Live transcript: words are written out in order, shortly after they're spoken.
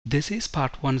This is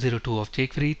part 102 of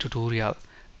jQuery tutorial.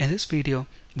 In this video,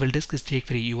 we'll discuss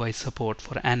jQuery UI support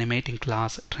for animating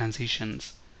class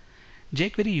transitions.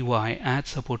 jQuery UI adds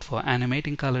support for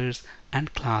animating colors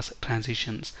and class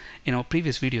transitions. In our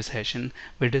previous video session,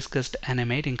 we discussed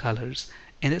animating colors.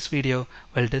 In this video,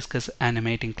 we'll discuss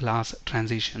animating class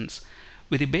transitions.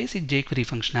 With the basic jQuery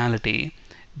functionality,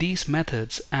 these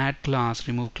methods addClass,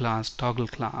 removeClass,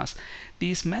 toggleClass,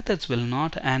 these methods will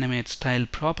not animate style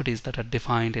properties that are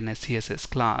defined in a CSS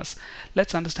class.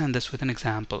 Let's understand this with an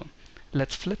example.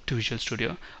 Let's flip to Visual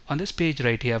Studio. On this page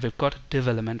right here, we've got a div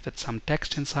element with some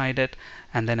text inside it,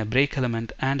 and then a break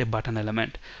element and a button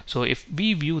element. So if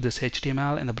we view this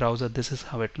HTML in the browser, this is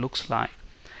how it looks like.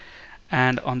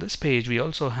 And on this page, we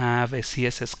also have a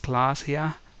CSS class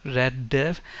here, red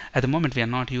div. At the moment, we are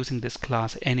not using this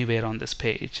class anywhere on this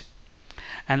page.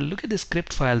 And look at the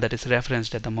script file that is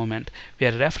referenced at the moment. We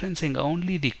are referencing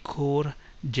only the core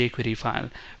jQuery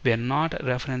file. We are not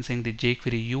referencing the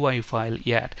jQuery UI file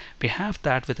yet. We have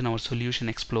that within our Solution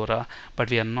Explorer,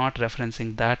 but we are not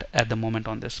referencing that at the moment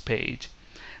on this page.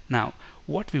 Now,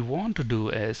 what we want to do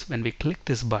is, when we click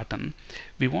this button,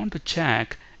 we want to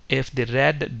check if the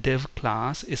red div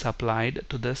class is applied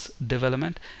to this div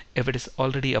element. If it is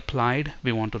already applied,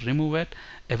 we want to remove it.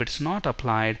 If it's not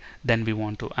applied, then we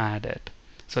want to add it.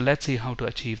 So let's see how to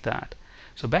achieve that.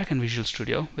 So back in Visual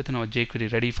Studio, within our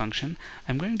jQuery ready function,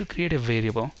 I'm going to create a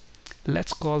variable.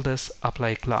 Let's call this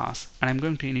applyClass, and I'm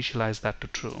going to initialize that to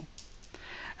true.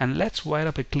 And let's wire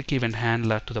up a click event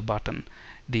handler to the button.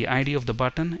 The ID of the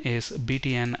button is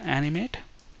btn animate.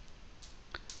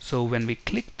 So when we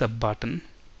click the button,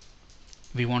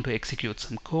 we want to execute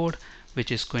some code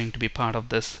which is going to be part of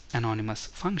this anonymous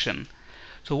function.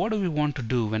 So what do we want to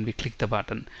do when we click the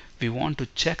button? We want to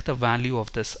check the value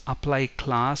of this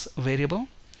applyClass variable.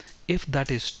 If that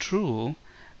is true,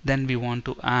 then we want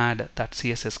to add that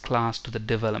CSS class to the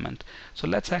div element. So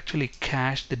let's actually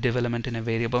cache the div element in a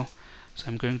variable. So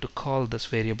I'm going to call this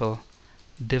variable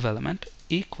div element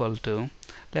equal to,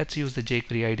 let's use the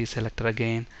jQuery ID selector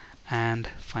again and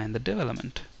find the div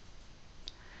element.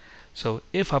 So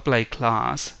if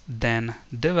applyClass, then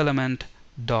div element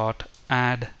dot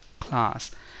add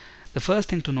class. The first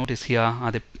thing to notice here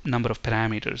are the number of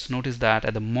parameters. Notice that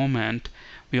at the moment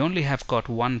we only have got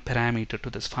one parameter to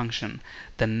this function,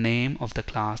 the name of the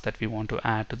class that we want to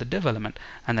add to the div element,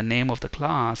 and the name of the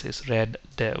class is red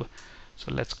div.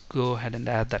 So let's go ahead and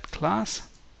add that class.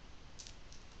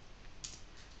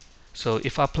 So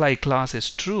if applyClass is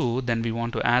true, then we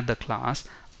want to add the class.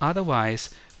 Otherwise,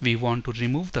 we want to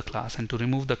remove the class, and to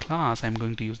remove the class, I'm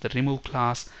going to use the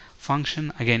removeClass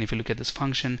function. Again, if you look at this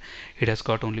function, it has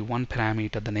got only one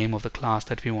parameter, the name of the class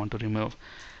that we want to remove.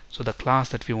 So the class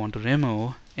that we want to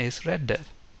remove is reddiv.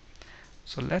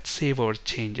 So let's save our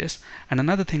changes. And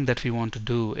another thing that we want to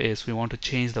do is we want to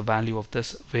change the value of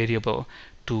this variable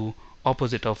to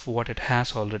opposite of what it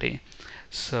has already.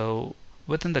 So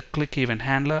within the click event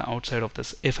handler, outside of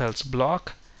this if-else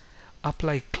block,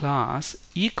 applyClass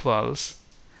equals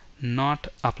not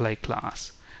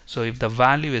applyClass. So if the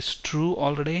value is true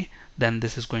already, then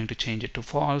this is going to change it to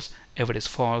false. If it is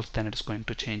false, then it is going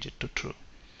to change it to true.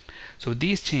 So with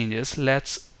these changes,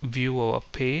 let's view our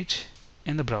page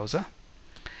in the browser.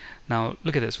 Now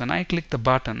look at this. When I click the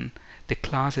button, the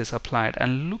class is applied,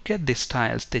 and look at the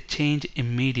styles. They change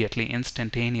immediately,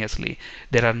 instantaneously.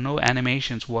 There are no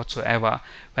animations whatsoever.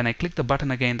 When I click the button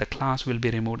again, the class will be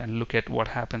removed, and look at what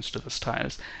happens to the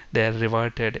styles. They are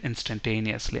reverted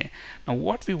instantaneously. Now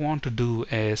what we want to do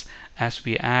is, as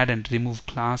we add and remove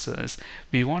classes,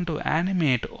 we want to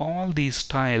animate all these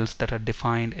styles that are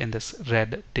defined in this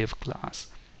red div class.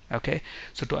 Okay,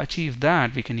 so to achieve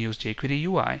that, we can use jQuery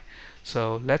UI.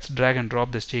 So let's drag and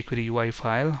drop this jQuery UI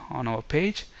file on our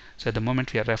page. So at the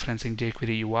moment we are referencing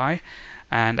jQuery UI,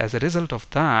 and as a result of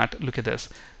that, look at this.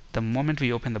 The moment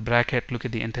we open the bracket, look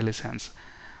at the IntelliSense.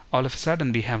 All of a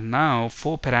sudden we have now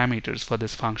 4 parameters for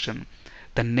this function.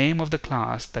 The name of the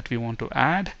class that we want to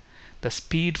add, the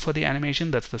speed for the animation,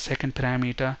 that's the second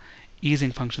parameter,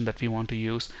 easing function that we want to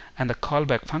use, and the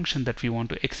callback function that we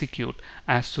want to execute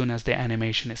as soon as the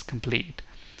animation is complete.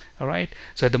 Alright,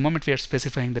 so at the moment we are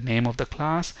specifying the name of the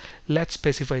class. Let's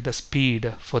specify the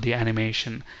speed for the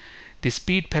animation. The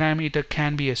speed parameter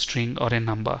can be a string or a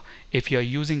number. If you are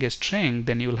using a string,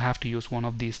 then you will have to use one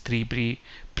of these 3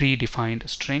 predefined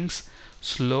strings.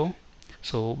 Slow.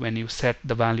 So when you set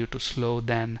the value to slow,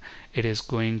 then it is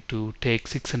going to take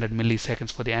 600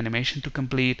 milliseconds for the animation to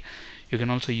complete. You can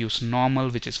also use normal,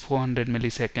 which is 400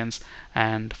 milliseconds,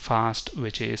 and fast,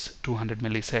 which is 200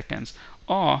 milliseconds.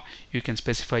 Or you can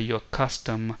specify your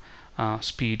custom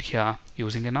speed here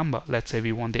using a number. Let's say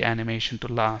we want the animation to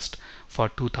last for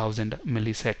 2000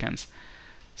 milliseconds.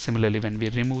 Similarly, when we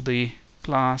remove the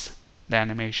class, the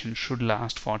animation should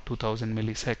last for 2000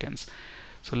 milliseconds.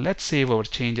 So let's save our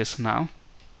changes now.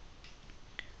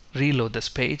 Reload this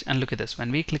page and look at this.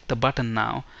 When we click the button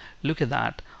now, look at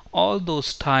that. All those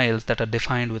styles that are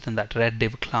defined within that red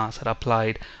div class are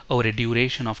applied over a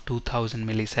duration of 2000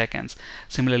 milliseconds.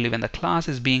 Similarly, when the class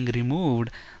is being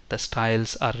removed, the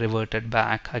styles are reverted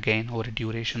back again over a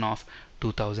duration of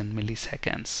 2000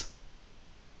 milliseconds.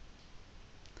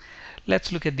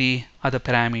 Let's look at the other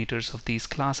parameters of these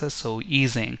classes. So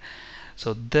easing.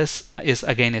 So this is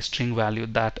again a string value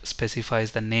that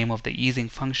specifies the name of the easing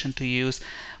function to use.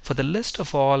 For the list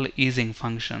of all easing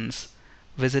functions,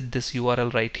 visit this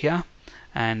URL right here,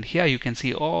 and here you can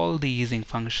see all the easing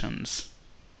functions.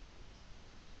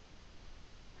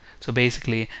 So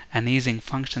basically, an easing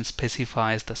function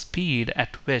specifies the speed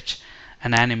at which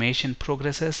an animation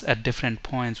progresses at different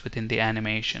points within the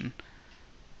animation.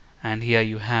 And here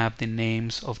you have the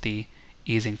names of the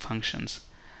easing functions.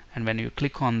 And when you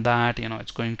click on that,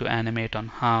 it's going to animate on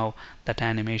how that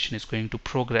animation is going to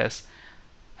progress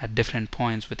at different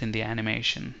points within the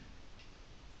animation.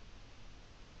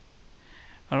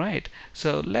 Alright,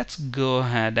 so let's go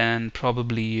ahead and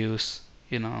probably use,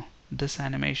 this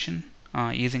animation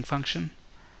easing function.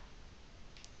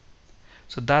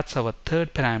 So that's our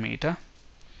third parameter.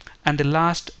 And the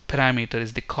last parameter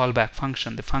is the callback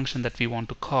function, the function that we want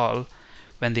to call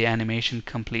when the animation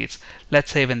completes.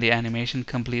 Let's say when the animation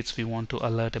completes, we want to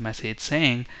alert a message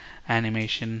saying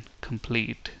animation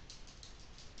complete.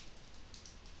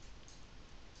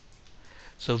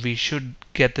 So we should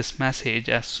get this message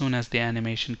as soon as the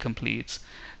animation completes.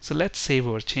 So let's save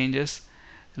our changes,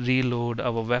 reload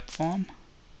our web form,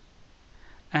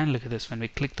 and look at this. When we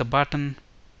click the button,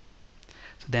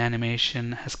 so the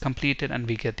animation has completed and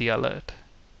we get the alert.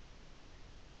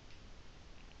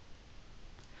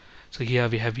 So here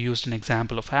we have used an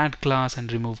example of addClass and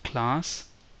removeClass.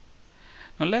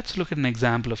 Now let's look at an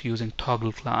example of using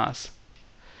toggleClass.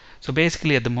 So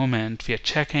basically at the moment we are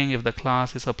checking if the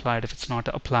class is applied. If it's not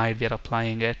applied, we are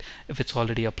applying it. If it's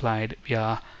already applied, we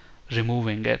are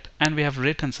removing it. And we have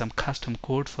written some custom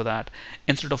code for that.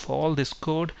 Instead of all this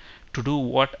code to do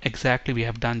what exactly we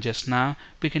have done just now,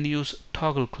 we can use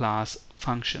toggleClass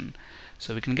function.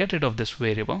 So we can get rid of this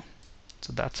variable.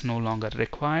 So that's no longer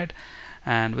required.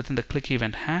 And within the click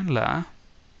event handler,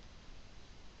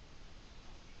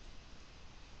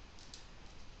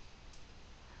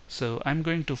 so I'm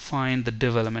going to find the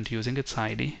div element using its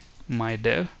ID,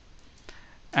 myDiv,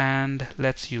 and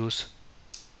let's use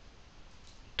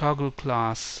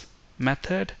toggleClass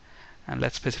method, and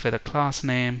let's specify the class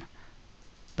name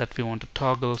that we want to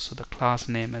toggle. So the class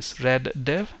name is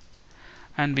redDiv,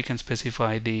 and we can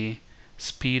specify the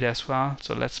speed as well.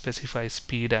 So let's specify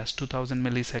speed as 2000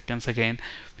 milliseconds. Again,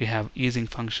 we have easing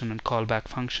function and callback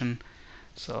function,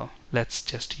 so let's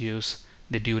just use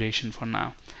the duration for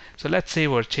now. So let's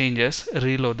save our changes,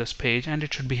 reload this page, and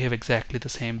it should behave exactly the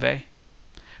same way.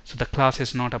 So the class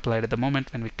is not applied at the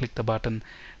moment. When we click the button,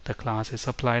 the class is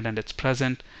applied and it's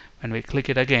present. When we click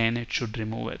it again, it should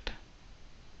remove it.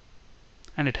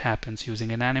 And it happens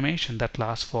using an animation that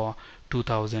lasts for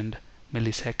 2000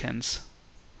 milliseconds.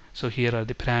 So here are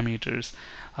the parameters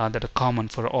that are common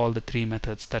for all the three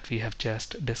methods that we have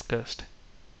just discussed.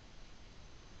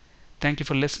 Thank you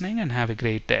for listening and have a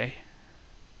great day.